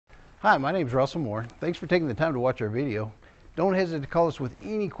Hi, my name is Russell Moore. Thanks for taking the time to watch our video. Don't hesitate to call us with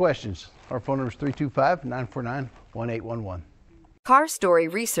any questions. Our phone number is 325-949-1811. Car Story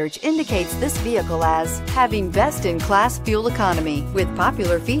research indicates this vehicle as having best-in-class fuel economy with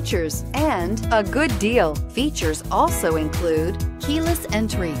popular features and a good deal. Features also include keyless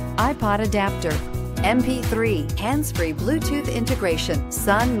entry, iPod adapter, MP3, hands-free Bluetooth integration,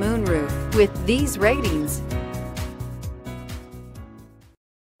 sun moonroof. With these ratings,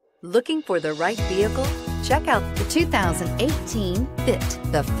 looking for the right vehicle? Check out the 2018 Fit.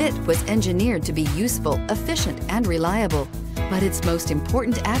 The Fit was engineered to be useful, efficient, and reliable. But its most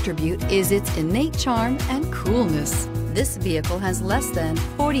important attribute is its innate charm and coolness. This vehicle has less than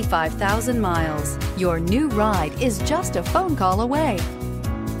 45,000 miles. Your new ride is just a phone call away.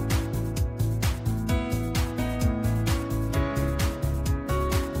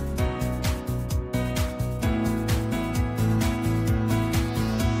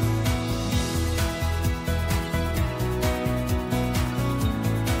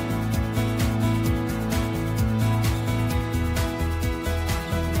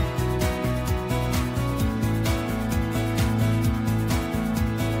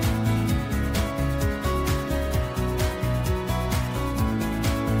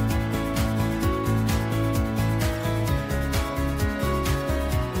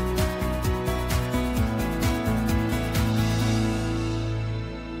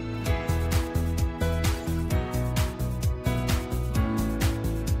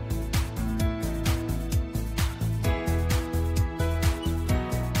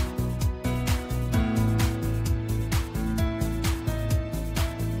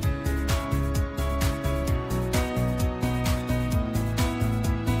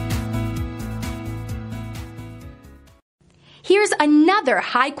 Here's another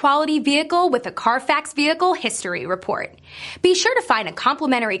high-quality vehicle with a Carfax Vehicle History Report. Be sure to find a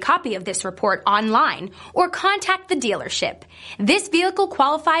complimentary copy of this report online or contact the dealership. This vehicle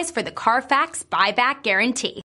qualifies for the Carfax Buyback Guarantee.